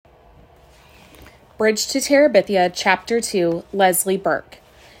Bridge to Terabithia, Chapter 2, Leslie Burke.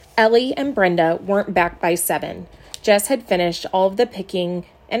 Ellie and Brenda weren't back by 7. Jess had finished all of the picking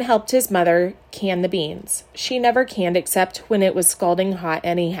and helped his mother can the beans. She never canned except when it was scalding hot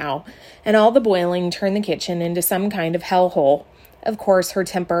anyhow, and all the boiling turned the kitchen into some kind of hellhole. Of course, her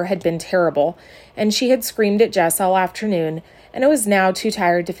temper had been terrible, and she had screamed at Jess all afternoon, and was now too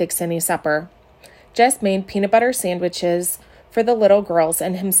tired to fix any supper. Jess made peanut butter sandwiches for the little girls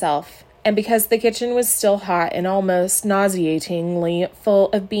and himself, and because the kitchen was still hot and almost nauseatingly full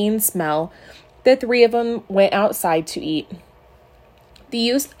of bean smell, the 3 of them went outside to eat. The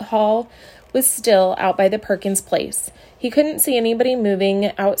youth hall was still out by the Perkins place. He couldn't see anybody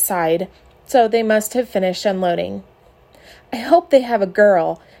moving outside, so they must have finished unloading. "I hope they have a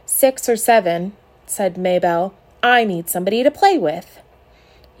girl, 6 or 7, said Maybelle. "I need somebody to play with."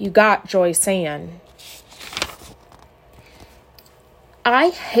 "You got Joyce Ann." "I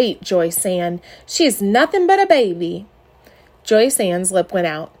hate Joyce Ann. She's nothing but a baby." Joyce Ann's lip went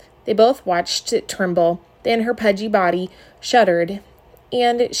out. They both watched it tremble. Then her pudgy body shuddered,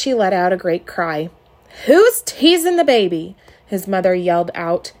 and she let out a great cry. "Who's teasing the baby?" his mother yelled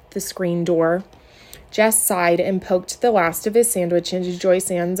out the screen door. Jess sighed and poked the last of his sandwich into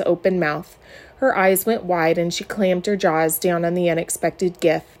Joyce Ann's open mouth. Her eyes went wide, and she clamped her jaws down on the unexpected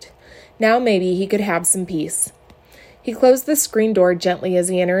gift. Now maybe he could have some peace. He closed the screen door gently as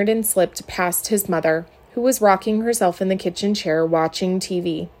he entered and slipped past his mother, who was rocking herself in the kitchen chair watching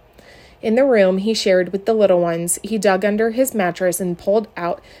TV. In the room he shared with the little ones, he dug under his mattress and pulled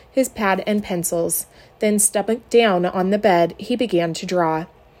out his pad and pencils. Then, stepping down on the bed, he began to draw.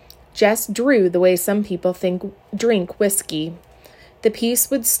 Jess drew the way some people drink whiskey. The piece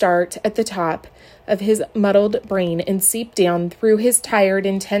would start at the top of his muddled brain and seep down through his tired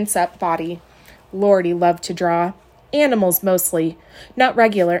and tense-up body. Lord, he loved to draw. Animals mostly. Not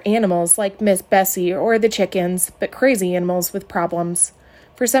regular animals like Miss Bessie or the chickens, but crazy animals with problems.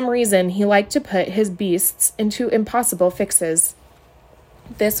 For some reason, he liked to put his beasts into impossible fixes.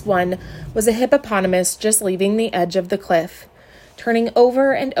 This one was a hippopotamus just leaving the edge of the cliff. Turning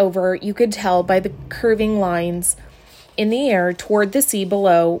over and over, you could tell by the curving lines in the air toward the sea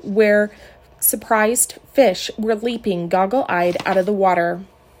below, where surprised fish were leaping goggle-eyed out of the water.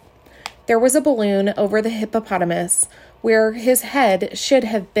 There was a balloon over the hippopotamus, where his head should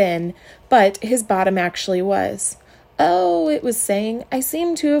have been, but his bottom actually was. "Oh," it was saying, "I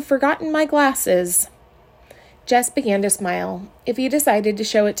seem to have forgotten my glasses." Jess began to smile. If he decided to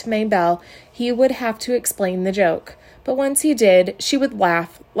show it to Maybelle, he would have to explain the joke. But once he did, she would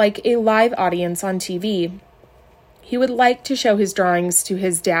laugh like a live audience on TV. He would like to show his drawings to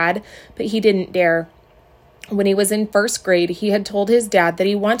his dad, but he didn't dare. When he was in 1st grade, he had told his dad that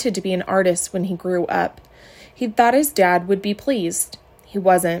he wanted to be an artist when he grew up. He thought his dad would be pleased. He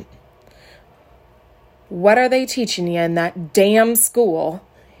wasn't. "What are they teaching you in that damn school?"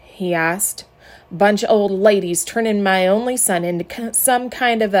 he asked. "Bunch of old ladies turning my only son into some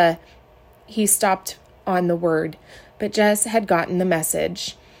kind of a—" He stopped on the word, but Jess had gotten the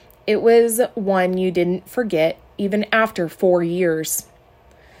message. It was one you didn't forget, even after 4 years.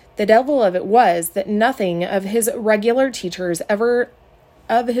 The devil of it was that nothing of his regular teachers ever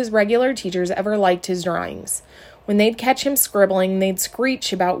liked his drawings. When they'd catch him scribbling, they'd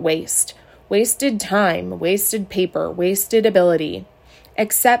screech about waste. Wasted time, wasted paper, wasted ability.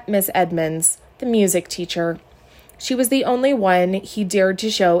 Except Miss Edmonds, the music teacher. She was the only one he dared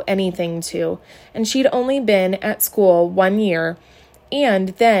to show anything to, and she'd only been at school 1 year, and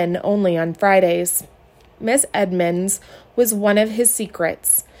then only on Fridays. Miss Edmonds was one of his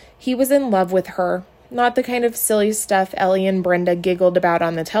secrets. He was in love with her, not the kind of silly stuff Ellie and Brenda giggled about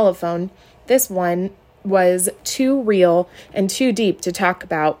on the telephone. This one was too real and too deep to talk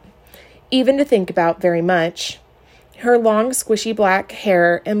about, even to think about very much. Her long, squishy black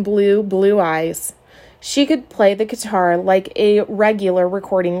hair and blue eyes. She could play the guitar like a regular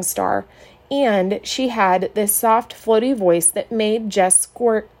recording star, and she had this soft, floaty voice that made Jess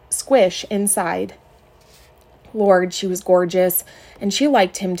squish inside. Lord, she was gorgeous, and she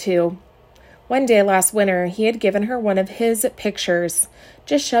liked him too. One day last winter, he had given her one of his pictures,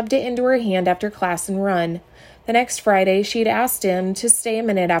 just shoved it into her hand after class and run. The next Friday, she'd asked him to stay a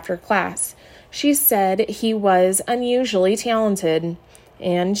minute after class. She said he was unusually talented,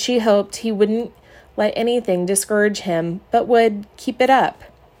 and she hoped he wouldn't let anything discourage him, but would keep it up.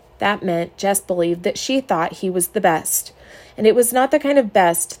 That meant Jess believed that she thought he was the best, and it was not the kind of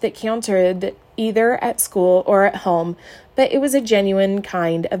best that counted either at school or at home, but it was a genuine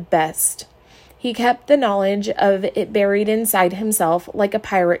kind of best. He kept the knowledge of it buried inside himself like a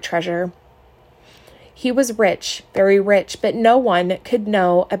pirate treasure. He was rich, very rich, but no one could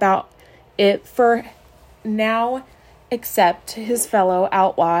know about it for now except his fellow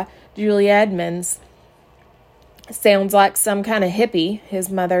outlaw, Julia Edmonds. Sounds like some kind of hippie, his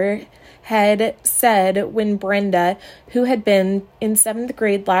mother had said when Brenda, who had been in 7th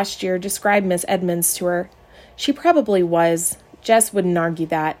grade last year, described Miss Edmonds to her. She probably was. Jess wouldn't argue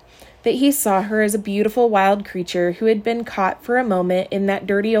that. But he saw her as a beautiful wild creature who had been caught for a moment in that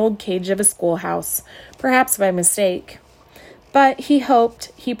dirty old cage of a schoolhouse, perhaps by mistake. But he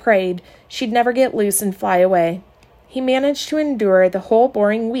hoped, he prayed, she'd never get loose and fly away. He managed to endure the whole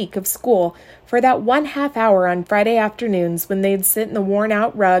boring week of school for that 1/2 hour on Friday afternoons when they'd sit in the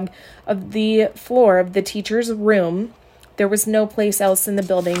worn-out rug of the floor of the teacher's room. There was no place else in the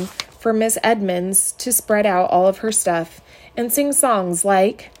building for Miss Edmonds to spread out all of her stuff and sing songs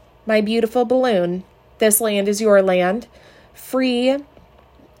like My Beautiful Balloon, This Land is Your Land, Free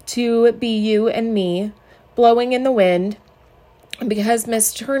to Be You and Me, Blowing in the Wind. Because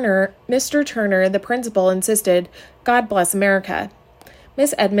Mr. Turner, the principal, insisted, God bless America.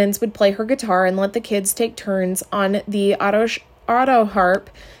 Miss Edmonds would play her guitar and let the kids take turns on the auto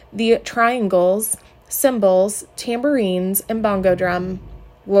harp, the triangles, cymbals, tambourines, and bongo drum.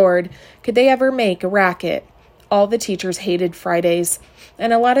 Lord, could they ever make a racket? All the teachers hated Fridays,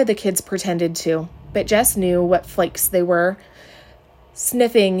 and a lot of the kids pretended to, but Jess knew what flakes they were.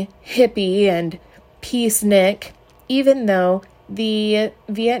 Sniffing hippie and peacenik, even though the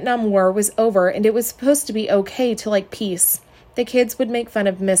Vietnam War was over and it was supposed to be okay to like peace. The kids would make fun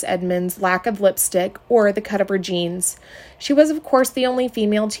of Miss Edmonds' lack of lipstick or the cut of her jeans. She was, of course, the only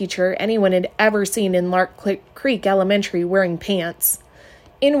female teacher anyone had ever seen in Lark Creek Elementary wearing pants.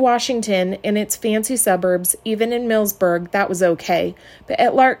 In Washington, in its fancy suburbs, even in Millsburg, that was okay.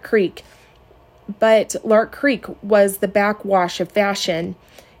 But Lark Creek was the backwash of fashion.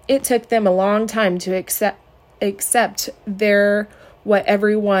 It took them a long time to accept what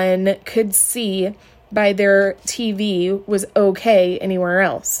everyone could see by their TV was okay anywhere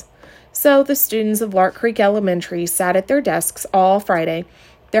else. So the students of Lark Creek Elementary sat at their desks all Friday,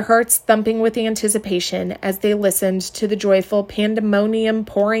 their hearts thumping with anticipation as they listened to the joyful pandemonium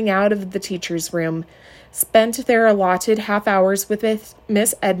pouring out of the teacher's room, spent their allotted half hours with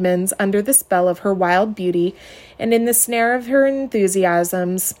Miss Edmonds under the spell of her wild beauty and in the snare of her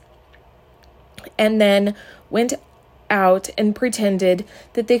enthusiasms, and then went out and pretended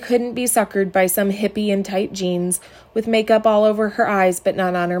that they couldn't be suckered by some hippie in tight jeans with makeup all over her eyes but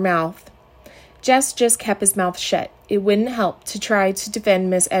not on her mouth. Jess just kept his mouth shut. It wouldn't help to try to defend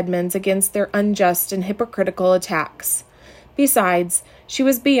Miss Edmonds against their unjust and hypocritical attacks. Besides, she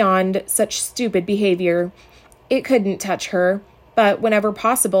was beyond such stupid behavior. It couldn't touch her, but whenever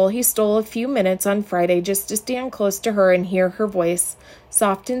possible, he stole a few minutes on Friday just to stand close to her and hear her voice,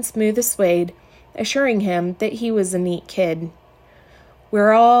 soft and smooth as suede, assuring him that he was a neat kid.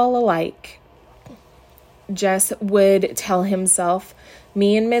 We're all alike, Jess would tell himself.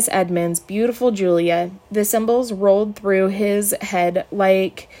 Me and Miss Edmonds, beautiful Julia. The cymbals rolled through his head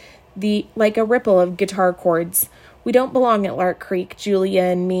like a ripple of guitar chords. We don't belong at Lark Creek, Julia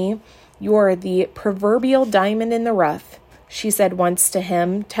and me. You're the proverbial diamond in the rough, she said once to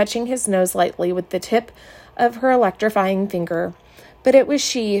him, touching his nose lightly with the tip of her electrifying finger. But it was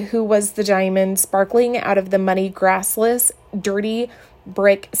she who was the diamond sparkling out of the muddy, grassless, dirty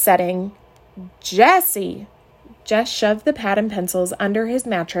brick setting. Jessie! Jess shoved the pad and pencils under his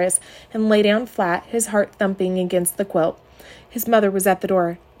mattress and lay down flat, his heart thumping against the quilt. His mother was at the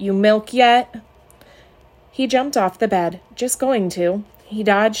door. You milk yet? He jumped off the bed, just going to. He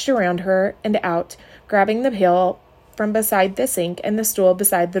dodged around her and out, grabbing the pail from beside the sink and the stool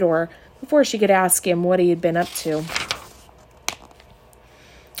beside the door, before she could ask him what he had been up to.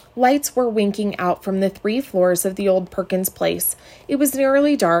 Lights were winking out from the 3 floors of the old Perkins place. It was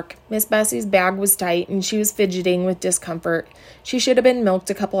nearly dark. Miss Bessie's bag was tight, and she was fidgeting with discomfort. She should have been milked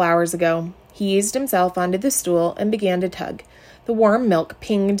a couple hours ago. He eased himself onto the stool and began to tug. The warm milk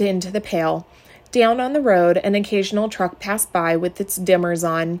pinged into the pail. Down on the road, an occasional truck passed by with its dimmers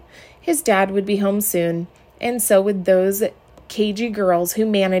on. His dad would be home soon, and so would those cagey girls who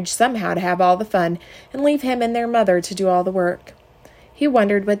managed somehow to have all the fun and leave him and their mother to do all the work. He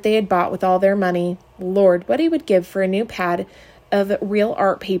wondered what they had bought with all their money. Lord, what he would give for a new pad of real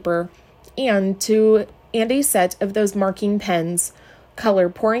art paper and a set of those marking pens, color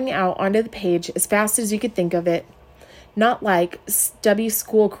pouring out onto the page as fast as you could think of it. Not like stubby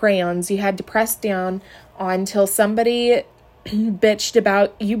school crayons you had to press down on till somebody bitched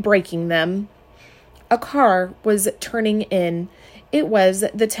about you breaking them. A car was turning in. It was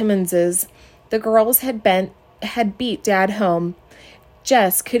the Timmonses. The girls had beat Dad home.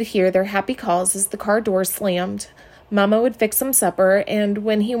 Jess could hear their happy calls as the car door slammed. Mama would fix some supper, and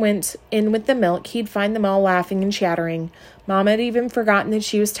when he went in with the milk, he'd find them all laughing and chattering. Mama had even forgotten that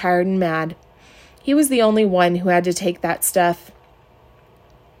she was tired and mad. He was the only one who had to take that stuff.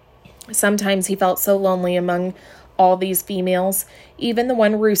 Sometimes he felt so lonely among all these females. Even the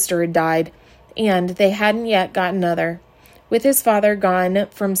one rooster had died, and they hadn't yet got another. With his father gone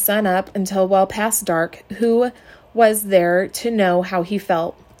from sun up until well past dark, who was there to know how he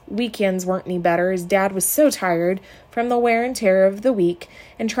felt? Weekends weren't any better. His dad was so tired from the wear and tear of the week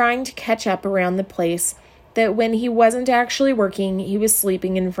and trying to catch up around the place that when he wasn't actually working, he was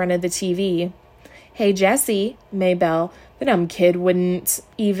sleeping in front of the TV. "Hey, Jessie," Maybelle, the dumb kid wouldn't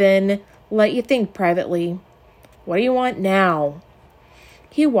even let you think privately. "What do you want now?"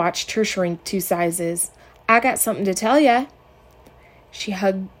 He watched her shrink 2 sizes. "I got something to tell ya." She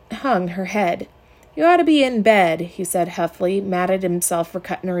hung her head. "You ought to be in bed," he said huffily, mad at himself for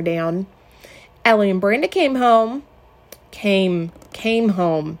cutting her down. "Ellie and Brenda came home." Came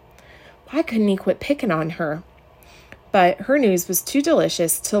home. Why couldn't he quit picking on her? But her news was too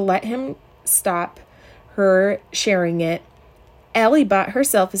delicious to let him stop her sharing it. "Ellie bought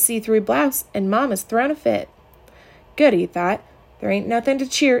herself a see-through blouse, and Mama's thrown a fit." Good, he thought. That ain't nothing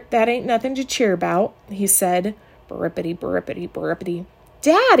to cheer about, he said. Burrippity, burrippity, burrippity.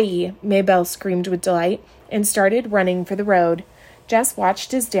 "Daddy!" Maybelle screamed with delight and started running for the road. Jess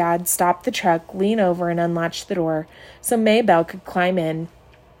watched his dad stop the truck, lean over, and unlatch the door so Maybelle could climb in.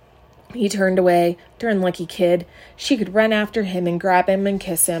 He turned away. Darn lucky kid. She could run after him and grab him and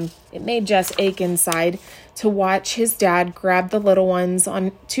kiss him. It made Jess ache inside to watch his dad grab the little ones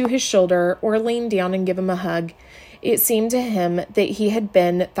onto his shoulder or lean down and give him a hug. It seemed to him that he had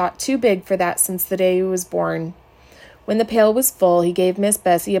been thought too big for that since the day he was born. When the pail was full, he gave Miss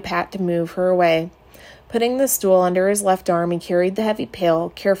Bessie a pat to move her away. Putting the stool under his left arm, he carried the heavy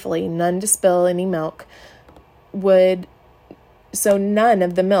pail carefully, none to spill any milk, so none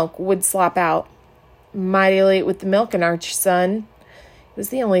of the milk would slop out. "Mighty late with the milking, aren't you, son?" It was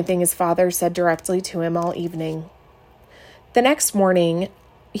the only thing his father said directly to him all evening. The next morning,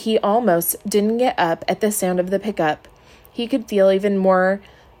 he almost didn't get up at the sound of the pickup. He could feel even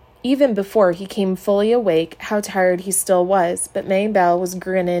before he came fully awake, how tired he still was, but Maybelle was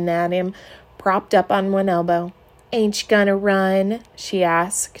grinning at him, propped up on one elbow. "Ain't you gonna run?" she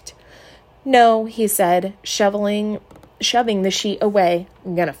asked. "No," he said, shoving the sheet away.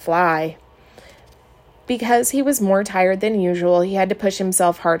 "I'm gonna fly." Because he was more tired than usual, he had to push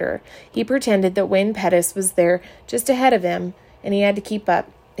himself harder. He pretended that Wayne Pettis was there just ahead of him, and he had to keep up.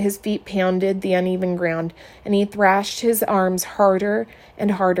 His feet pounded the uneven ground, and he thrashed his arms harder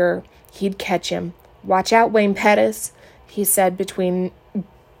and harder. He'd catch him. "Watch out, Wayne Pettis," he said between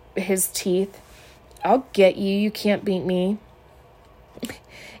his teeth. "I'll get you. You can't beat me."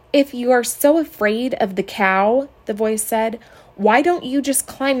 "If you are so afraid of the cow," the voice said, "why don't you just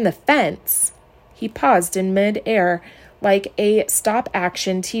climb the fence?" He paused in mid-air like a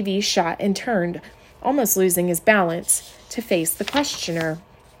stop-action TV shot and turned, almost losing his balance, to face the questioner,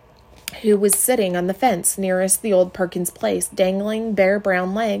 who was sitting on the fence nearest the old Perkins place, dangling bare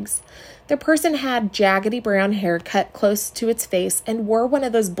brown legs. The person had jaggedy brown hair cut close to its face and wore one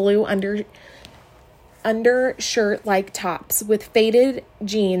of those blue undershirt-like tops with faded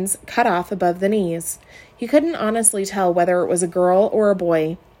jeans cut off above the knees. He couldn't honestly tell whether it was a girl or a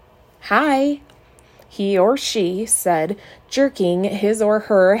boy. "Hi," he or she said, jerking his or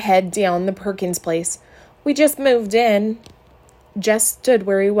her head down the Perkins place. "We just moved in." Jess stood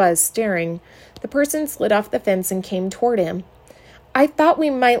where he was, staring. The person slid off the fence and came toward him. I thought we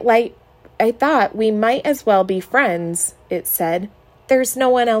might as well be friends," it said. "There's no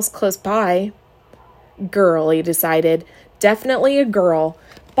one else close by." Girl, he decided. Definitely a girl.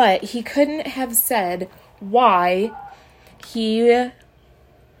 But he couldn't have said why he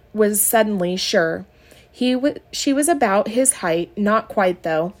was suddenly sure. She was about his height, not quite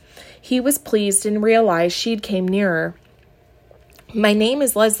though. He was pleased and realized she'd came nearer. "My name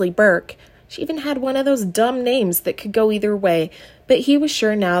is Leslie Burke." She even had one of those dumb names that could go either way, but he was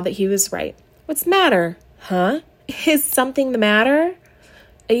sure now that he was right. "What's the matter?" "Huh? Is something the matter?"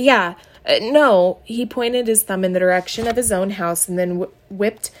 Yeah. No." He pointed his thumb in the direction of his own house and then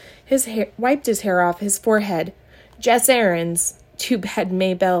wiped his hair off his forehead. "Jess Aarons." Too bad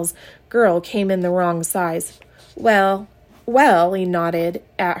Maybelle's girl came in the wrong size. Well, he nodded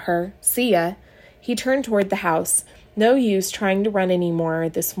at her. "See ya." He turned toward the house. No use trying to run any more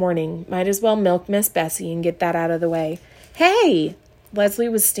this morning. Might as well milk Miss Bessie and get that out of the way. "Hey!" Leslie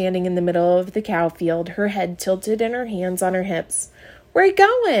was standing in the middle of the cow field, her head tilted and her hands on her hips. "Where you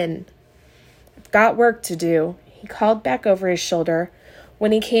going?" "I've got work to do," he called back over his shoulder.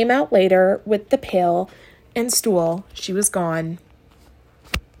 When he came out later with the pail, and stool, she was gone.